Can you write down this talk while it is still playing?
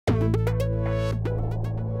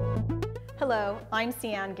Hello, I'm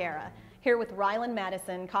Cian Guerra, here with Ryland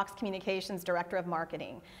Madison, Cox Communications Director of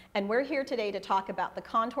Marketing. And we're here today to talk about the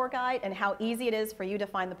Contour Guide and how easy it is for you to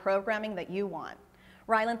find the programming that you want.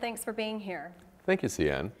 Ryland, thanks for being here. Thank you,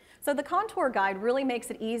 Cian. So the Contour Guide really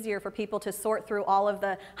makes it easier for people to sort through all of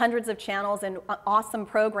the hundreds of channels and awesome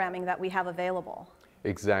programming that we have available.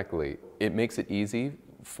 Exactly. It makes it easy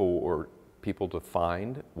for people to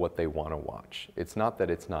find what they want to watch. It's not that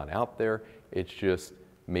it's not out there, it's just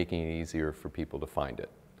making it easier for people to find it.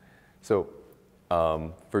 So,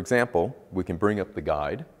 for example, we can bring up the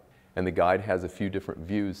guide, and the guide has a few different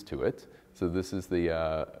views to it. So this is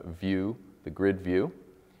the view, the grid view.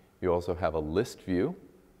 You also have a list view,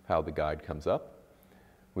 how the guide comes up.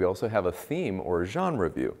 We also have a theme or a genre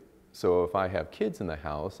view. So if I have kids in the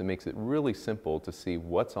house, it makes it really simple to see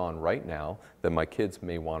what's on right now that my kids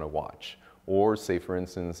may want to watch. Or say, for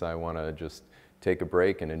instance, I want to just take a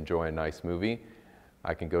break and enjoy a nice movie.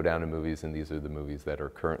 I can go down to movies, and these are the movies that are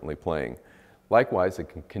currently playing. Likewise, I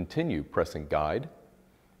can continue pressing guide,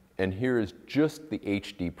 and here is just the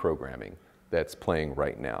HD programming that's playing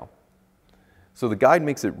right now. So the guide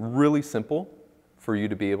makes it really simple for you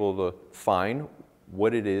to be able to find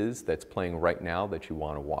what it is that's playing right now that you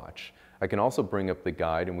want to watch. I can also bring up the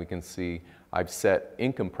guide, and we can see I've set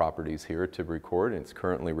income properties here to record, and it's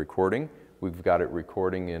currently recording. We've got it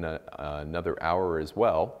recording in another hour as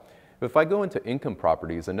well. If I go into income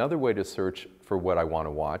properties, another way to search for what I want to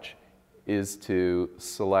watch is to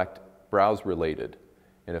select browse related.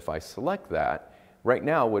 And if I select that, right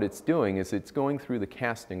now what it's doing is it's going through the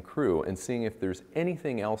cast and crew and seeing if there's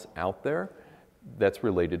anything else out there that's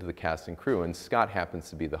related to the cast and crew. And Scott happens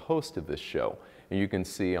to be the host of this show. And you can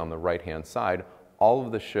see on the right-hand side all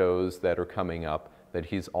of the shows that are coming up that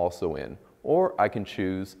he's also in. Or I can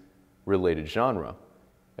choose related genre.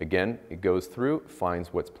 Again, it goes through,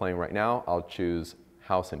 finds what's playing right now. I'll choose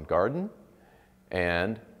House and Garden.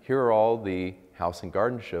 And here are all the House and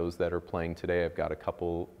Garden shows that are playing today. I've got a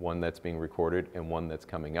couple, one that's being recorded and one that's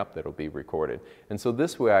coming up that'll be recorded. And so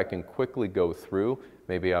this way I can quickly go through.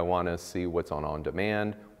 Maybe I want to see what's on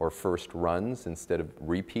demand or first runs instead of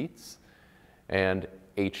repeats. And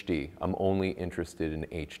HD, I'm only interested in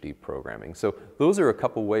HD programming. So those are a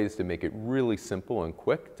couple ways to make it really simple and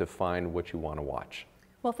quick to find what you want to watch.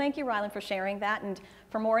 Well, thank you, Ryland, for sharing that. And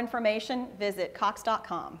for more information, visit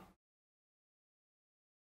cox.com.